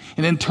 right?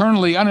 And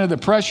internally, under the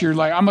pressure, you're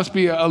like, I must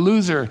be a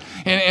loser.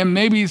 And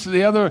maybe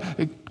the other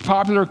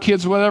popular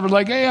kids, whatever,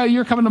 like, hey,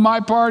 you're coming to my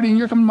party, and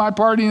you're coming to my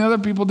party, and other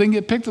people didn't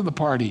get picked to the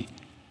party.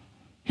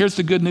 Here's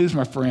the good news,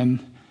 my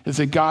friend, is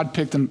that God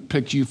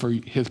picked you for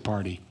his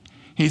party.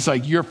 He's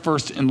like, you're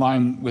first in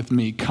line with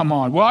me. Come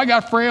on. Well, I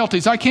got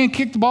frailties. I can't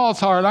kick the ball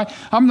as hard.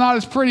 I'm not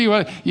as pretty.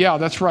 Yeah,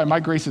 that's right. My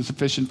grace is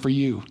sufficient for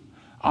you.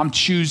 I'm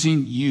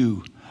choosing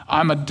you.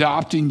 I'm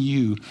adopting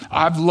you.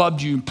 I've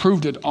loved you and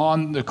proved it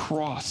on the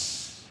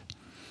cross.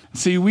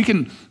 See, we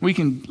can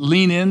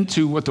lean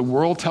into what the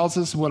world tells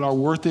us, what our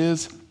worth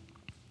is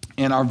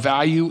and our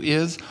value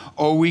is,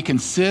 or we can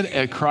sit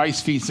at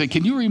Christ's feet and say,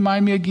 can you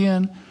remind me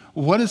again,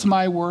 what is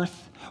my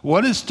worth?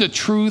 What is the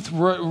truth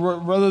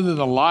rather than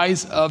the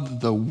lies of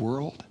the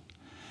world?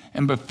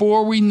 And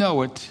before we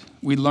know it,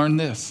 we learn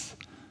this,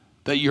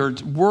 that your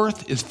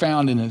worth is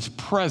found in his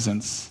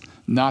presence,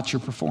 not your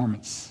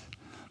performance.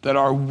 That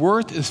our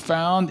worth is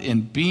found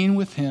in being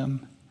with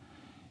him,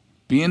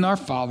 being our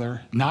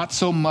Father, not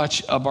so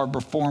much of our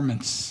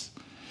performance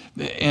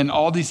and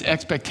all these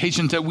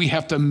expectations that we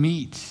have to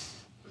meet.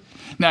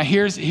 Now,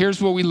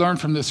 here's what we learn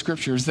from this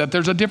scripture, is that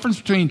there's a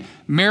difference between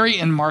Mary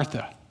and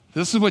Martha.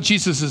 This is what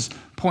Jesus is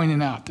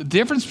pointing out. The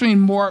difference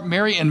between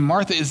Mary and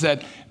Martha is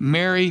that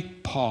Mary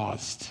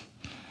paused.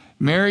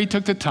 Mary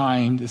took the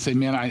time to say,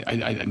 man,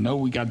 I know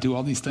we got to do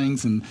all these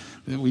things and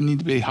we need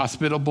to be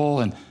hospitable,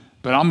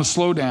 but I'm going to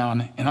slow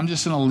down and I'm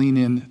just going to lean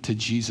in to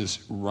Jesus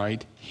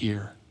right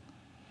here.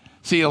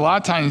 See, a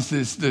lot of times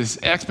this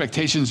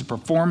expectations of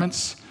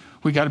performance,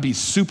 We got to be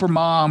super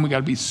mom. We got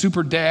to be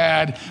super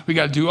dad. We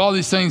got to do all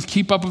these things,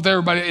 keep up with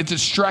everybody. It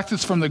distracts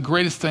us from the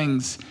greatest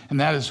things, and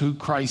that is who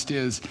Christ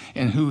is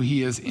and who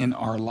he is in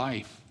our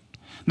life.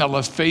 Now,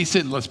 let's face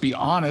it, let's be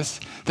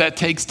honest, that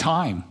takes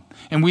time.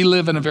 And we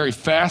live in a very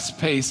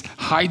fast-paced,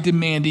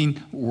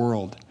 high-demanding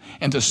world.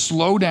 And to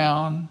slow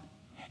down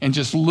and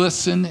just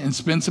listen and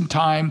spend some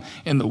time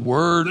in the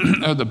Word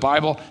or the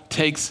Bible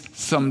takes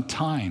some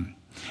time.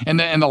 And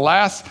the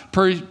last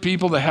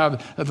people that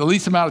have the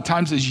least amount of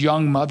time is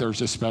young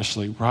mothers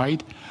especially,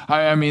 right?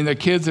 I mean, the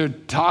kids are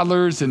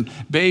toddlers and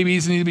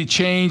babies need to be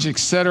changed, et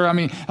cetera. I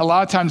mean, a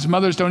lot of times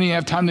mothers don't even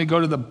have time to go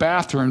to the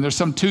bathroom. There's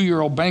some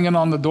 2-year-old banging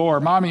on the door,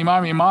 mommy,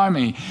 mommy,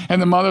 mommy.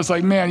 And the mother's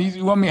like, man,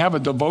 you want me to have a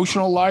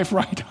devotional life,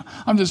 right?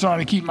 I'm just trying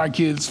to keep my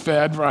kids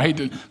fed, right?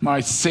 And my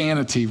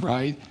sanity,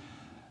 right?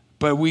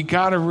 But we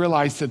got to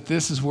realize that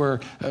this is where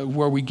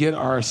we get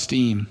our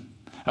esteem.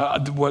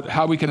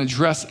 How we can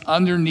address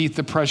underneath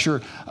the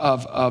pressure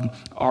of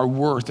our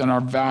worth and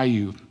our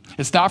value.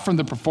 It's not from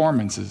the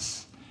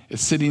performances.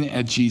 It's sitting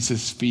at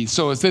Jesus' feet.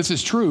 So if this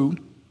is true,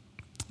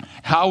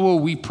 how will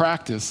we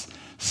practice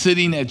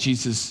sitting at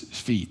Jesus'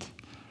 feet?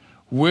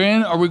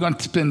 When are we going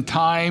to spend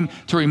time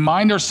to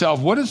remind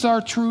ourselves, what is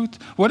our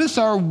truth? What is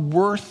our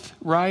worth,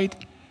 right?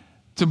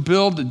 To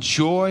build the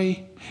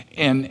joy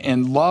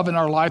and love in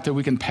our life that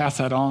we can pass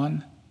that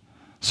on.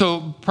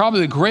 So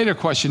probably the greater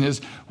question is,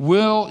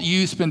 will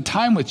you spend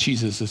time with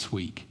Jesus this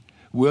week?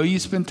 Will you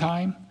spend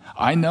time?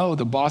 I know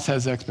the boss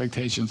has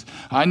expectations.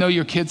 I know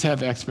your kids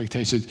have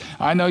expectations.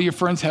 I know your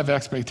friends have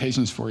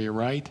expectations for you,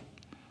 right?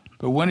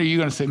 But when are you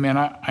going to say, man,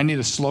 I need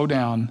to slow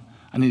down.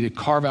 I need to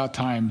carve out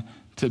time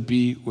to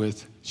be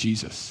with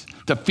Jesus,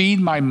 to feed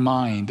my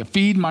mind, to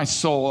feed my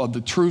soul of the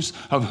truths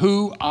of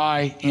who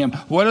I am.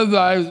 What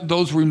are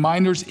those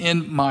reminders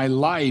in my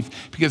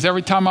life? Because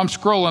every time I'm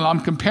scrolling, I'm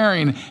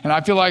comparing, and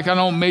I feel like I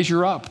don't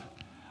measure up.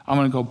 I'm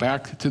going to go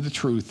back to the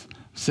truth,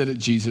 sit at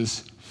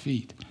Jesus'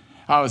 feet.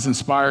 I was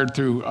inspired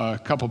through a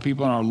couple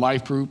people in our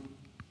life group.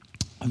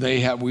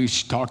 We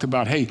talked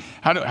about, hey,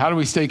 how do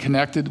we stay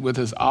connected with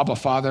his Abba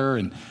Father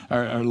and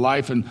our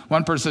life? And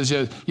one person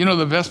says,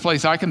 the best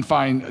place I can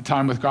find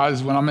time with God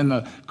is when I'm in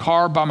the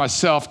car by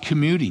myself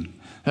commuting.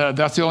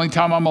 That's the only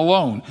time I'm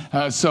alone.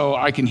 So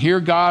I can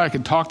hear God, I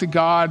can talk to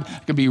God, I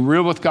can be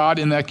real with God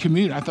in that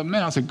commute. I thought,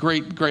 man, that's a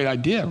great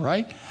idea,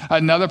 right?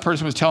 Another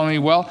person was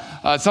telling me,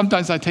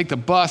 sometimes I take the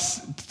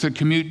bus to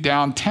commute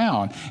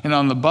downtown. And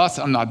on the bus,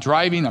 I'm not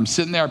driving, I'm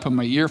sitting there, I put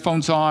my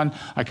earphones on,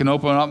 I can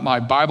open up my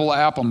Bible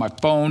app on my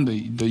phone,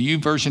 the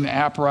YouVersion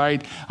app,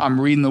 right?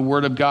 I'm reading the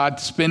Word of God,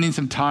 spending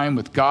some time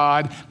with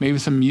God, maybe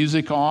some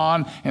music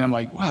on, and I'm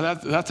like, wow,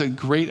 that's a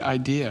great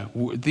idea.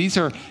 These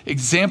are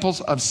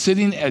examples of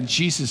sitting at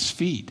Jesus'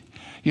 feet.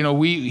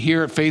 We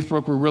here at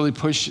Faithbrook, we really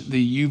push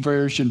the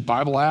YouVersion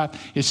Bible app.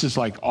 It's just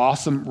like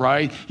awesome,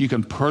 right? You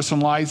can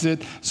personalize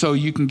it. So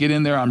you can get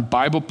in there on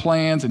Bible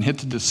plans and hit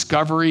the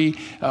discovery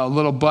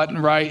little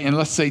button, right? And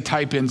let's say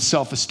type in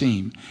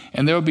self-esteem.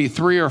 And there will be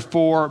 3 or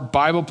 4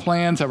 Bible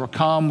plans that will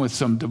come with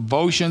some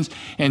devotions.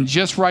 And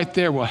just right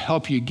there will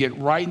help you get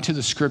right into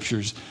the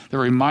scriptures that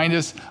remind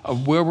us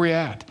of where we're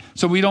at.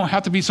 So we don't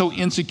have to be so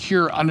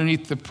insecure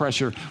underneath the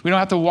pressure. We don't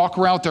have to walk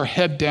around with our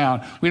head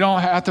down. We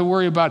don't have to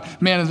worry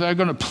about, man, is I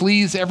going to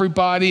please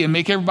everybody and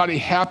make everybody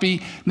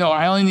happy? No,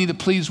 I only need to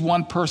please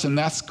one person.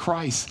 That's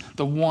Christ,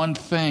 the one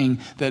thing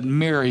that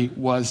Mary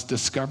was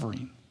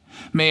discovering.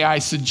 May I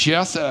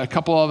suggest a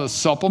couple of the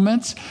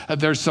supplements?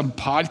 There's some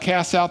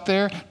podcasts out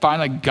there.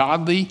 Find a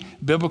godly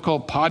biblical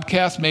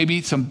podcast,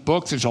 maybe some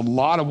books. There's a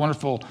lot of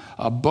wonderful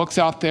books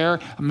out there.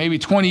 Maybe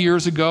 20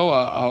 years ago,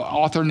 an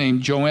author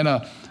named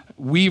Joanna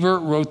Weaver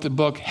wrote the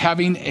book,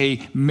 Having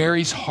a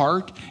Mary's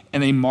Heart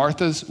in a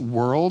Martha's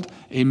World.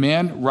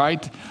 Amen,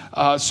 right?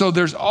 So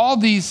there's all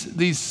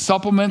these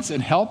supplements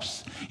and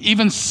helps.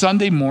 Even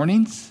Sunday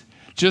mornings,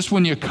 just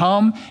when you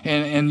come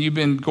and you've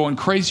been going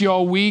crazy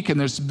all week and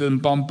there's been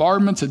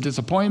bombardments and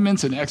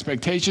disappointments and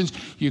expectations,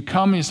 you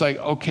come and it's like,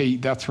 okay,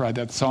 that's right.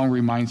 That song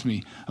reminds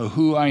me of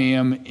who I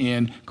am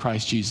in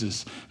Christ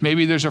Jesus.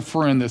 Maybe there's a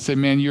friend that said,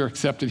 man, you're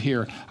accepted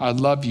here. I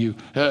love you.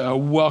 A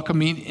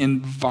welcoming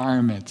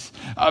environment.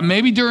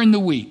 Maybe during the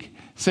week,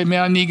 say,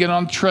 man, I need to get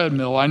on the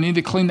treadmill. I need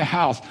to clean the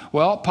house.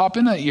 Well, pop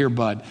in an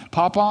earbud.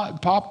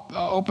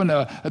 Open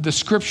the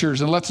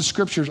scriptures and let the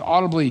scriptures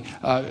audibly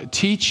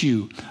teach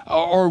you.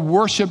 Or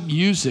worship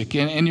music.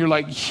 And you're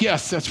like,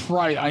 yes, that's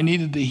right. I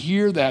needed to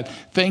hear that.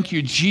 Thank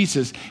you,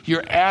 Jesus.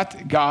 You're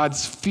at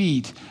God's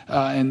feet.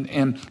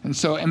 And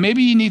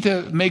maybe you need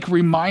to make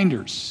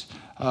reminders.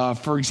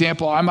 For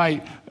example, I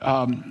might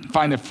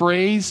find a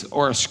phrase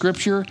or a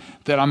scripture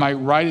that I might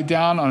write it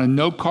down on a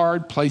note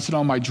card, place it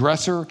on my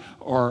dresser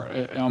or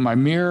on my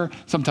mirror.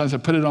 Sometimes I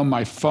put it on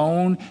my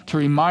phone to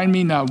remind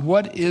me, now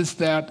what is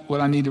that, what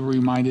I need to be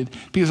reminded?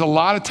 Because a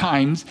lot of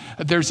times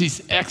there's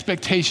these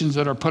expectations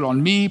that are put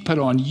on me, put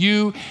on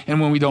you, and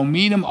when we don't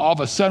meet them, all of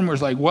a sudden we're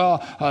like,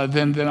 well,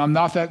 then I'm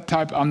not that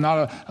type, I'm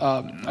not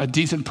a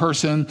decent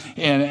person,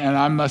 and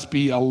I must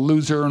be a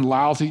loser and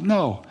lousy.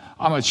 No,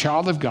 I'm a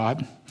child of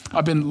God.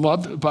 I've been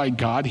loved by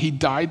God. He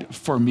died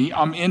for me.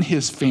 I'm in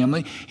his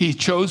family. He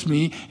chose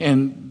me,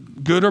 and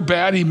good or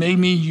bad, he made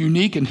me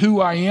unique in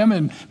who I am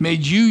and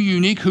made you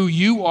unique who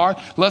you are.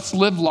 Let's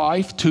live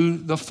life to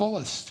the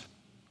fullest.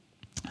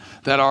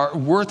 That our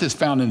worth is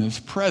found in his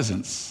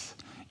presence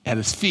at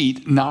his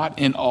feet, not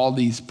in all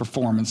these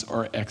performance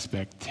or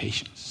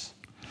expectations.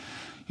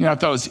 You know, I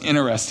thought it was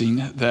interesting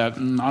that, I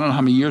don't know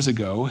how many years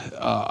ago,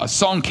 a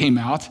song came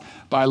out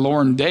by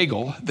Lauren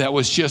Daigle that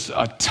was just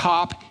a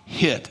top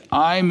hit.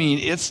 I mean,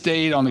 it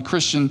stayed on the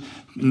Christian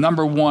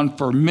 #1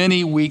 for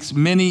many weeks,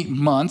 many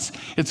months.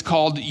 It's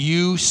called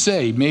You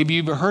Say. Maybe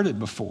you've heard it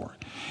before.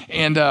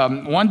 And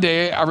one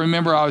day, I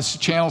remember I was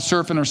channel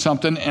surfing or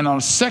something, and on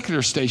a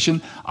secular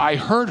station, I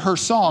heard her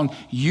song,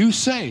 You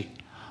Say.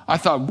 I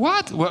thought,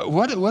 what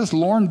is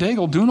Lauren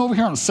Daigle doing over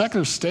here on a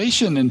secular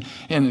station? And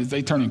is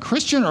they turning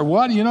Christian or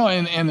what? You know,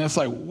 and it's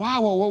like,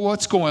 wow,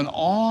 what's going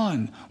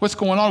on? What's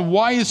going on?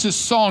 Why is this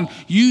song,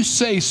 You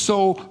Say,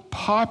 so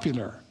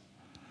popular?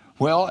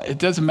 Well, it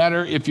doesn't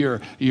matter if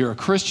you're a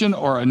Christian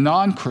or a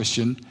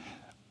non-Christian.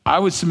 I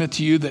would submit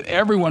to you that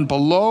everyone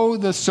below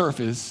the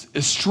surface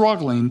is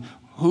struggling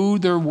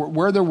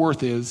where their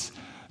worth is.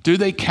 Do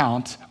they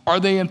count? Are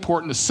they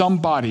important to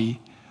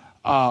somebody?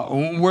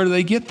 Where do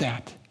they get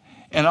that?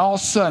 And all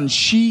of a sudden,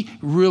 she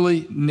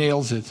really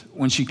nails it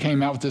when she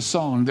came out with this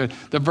song.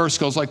 The verse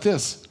goes like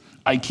this.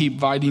 I keep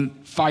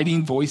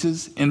fighting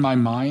voices in my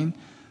mind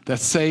that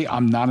say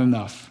I'm not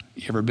enough.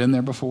 You ever been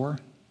there before?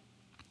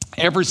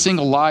 Every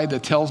single lie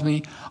that tells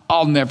me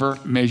I'll never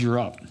measure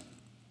up.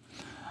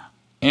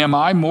 Am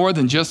I more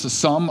than just a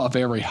sum of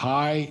every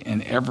high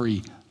and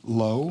every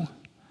low?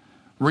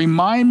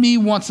 Remind me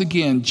once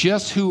again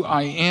just who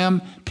I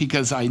am,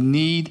 because I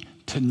need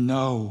to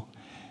know.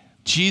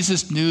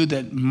 Jesus knew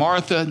that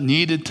Martha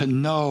needed to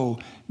know.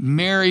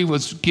 Mary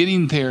was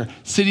getting there,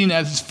 sitting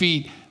at his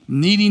feet,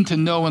 needing to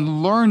know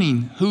and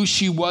learning who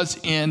she was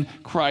in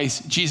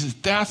Christ Jesus.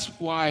 That's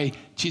why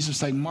Jesus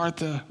said,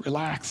 Martha,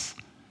 relax.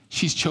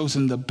 She's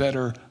chosen the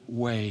better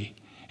way.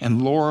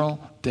 And Lauren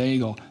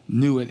Daigle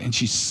knew it, and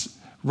she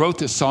wrote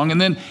this song.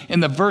 And then in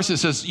the verse it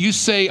says, you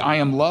say I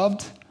am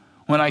loved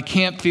when I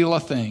can't feel a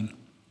thing.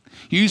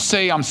 You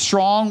say I'm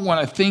strong when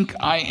I think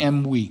I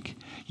am weak.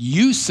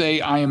 You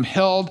say I am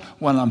held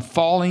when I'm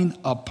falling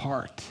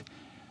apart.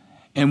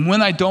 And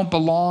when I don't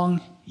belong,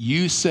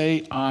 you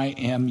say I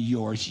am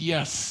yours.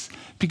 Yes,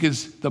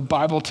 because the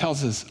Bible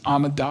tells us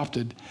I'm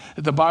adopted.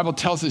 The Bible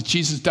tells us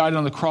Jesus died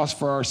on the cross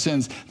for our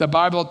sins. The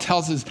Bible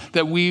tells us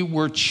that we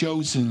were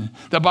chosen.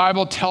 The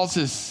Bible tells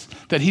us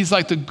that he's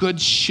like the good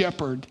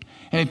shepherd.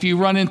 And if you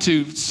run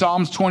into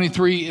Psalms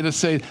 23, it'll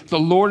say, the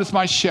Lord is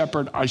my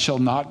shepherd, I shall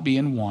not be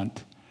in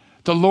want.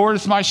 The Lord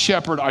is my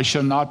shepherd, I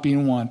shall not be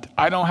in want.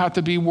 I don't have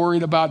to be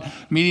worried about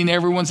meeting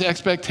everyone's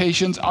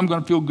expectations. I'm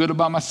going to feel good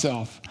about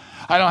myself.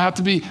 I don't have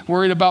to be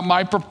worried about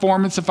my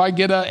performance. If I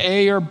get an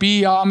A or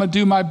B, I'm going to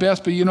do my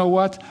best. But you know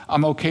what?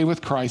 I'm okay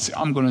with Christ.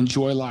 I'm going to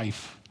enjoy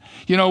life.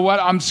 You know what?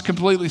 I'm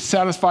completely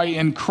satisfied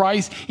in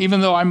Christ, even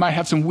though I might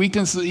have some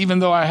weaknesses, even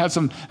though I have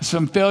some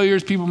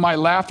failures. People might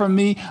laugh at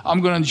me.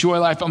 I'm going to enjoy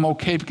life. I'm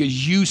okay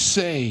because you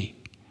say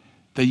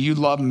that you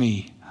love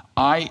me.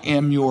 I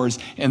am yours.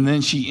 And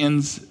then she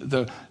ends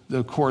the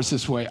chorus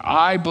this way.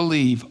 I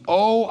believe,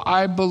 oh,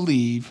 I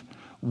believe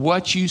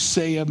what you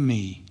say of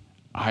me.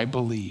 I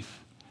believe.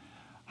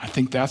 I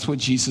think that's what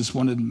Jesus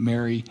wanted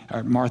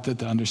Martha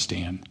to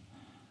understand,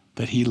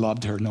 that he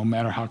loved her no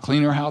matter how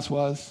clean her house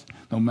was,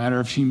 no matter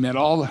if she met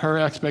all her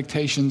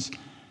expectations,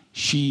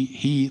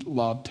 he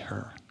loved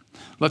her.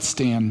 Let's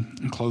stand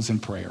and close in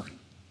prayer.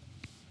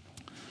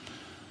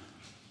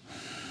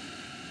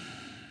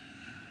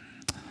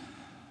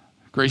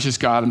 Gracious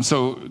God, I'm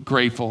so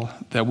grateful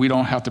that we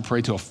don't have to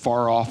pray to a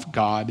far-off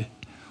God.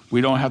 We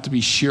don't have to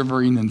be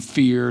shivering in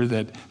fear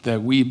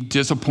that we've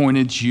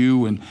disappointed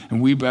you and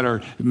we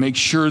better make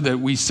sure that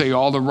we say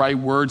all the right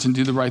words and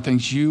do the right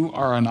things. You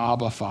are an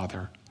Abba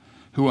Father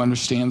who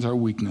understands our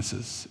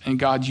weaknesses. And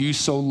God, you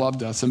so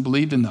loved us and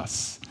believed in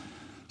us.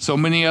 So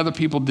many other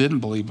people didn't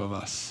believe of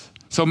us.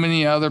 So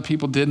many other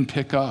people didn't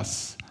pick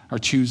us or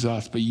choose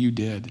us, but you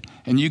did.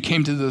 And you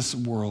came to this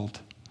world.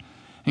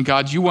 And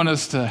God, you want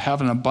us to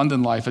have an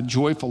abundant life, a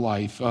joyful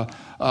life,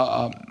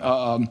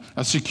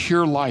 a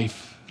secure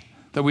life,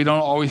 that we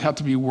don't always have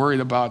to be worried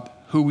about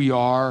who we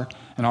are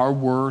and our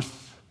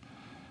worth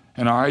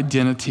and our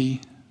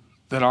identity,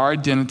 that our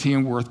identity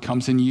and worth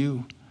comes in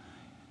you.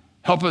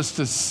 Help us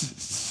to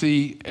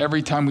see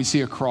every time we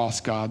see a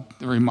cross, God,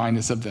 to remind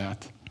us of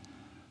that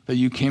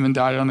you came and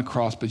died on the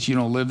cross, but you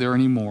don't live there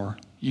anymore.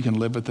 You can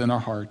live within our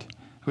heart.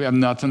 We have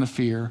nothing to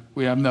fear.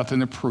 We have nothing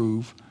to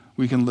prove.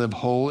 We can live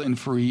whole and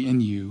free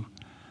in you.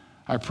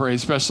 I pray,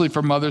 especially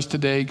for mothers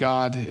today,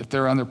 God, if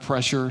they're under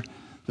pressure,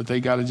 that they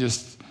got to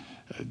just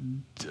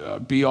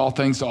be all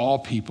things to all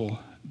people.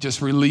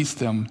 Just release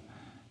them.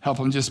 Help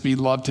them just be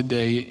loved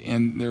today,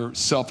 and their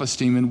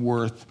self-esteem and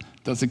worth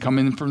doesn't come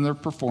in from their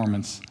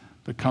performance,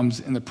 but comes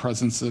in the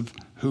presence of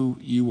who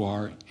you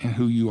are and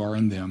who you are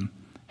in them.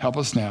 Help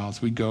us now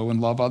as we go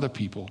and love other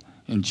people.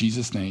 In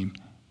Jesus' name,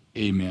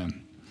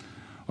 amen.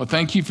 Well, Well,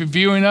 thank you for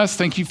viewing us.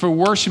 Thank you for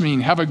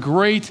worshiping. Have a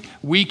great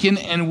weekend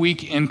and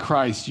week in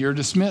Christ. You're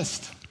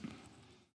dismissed.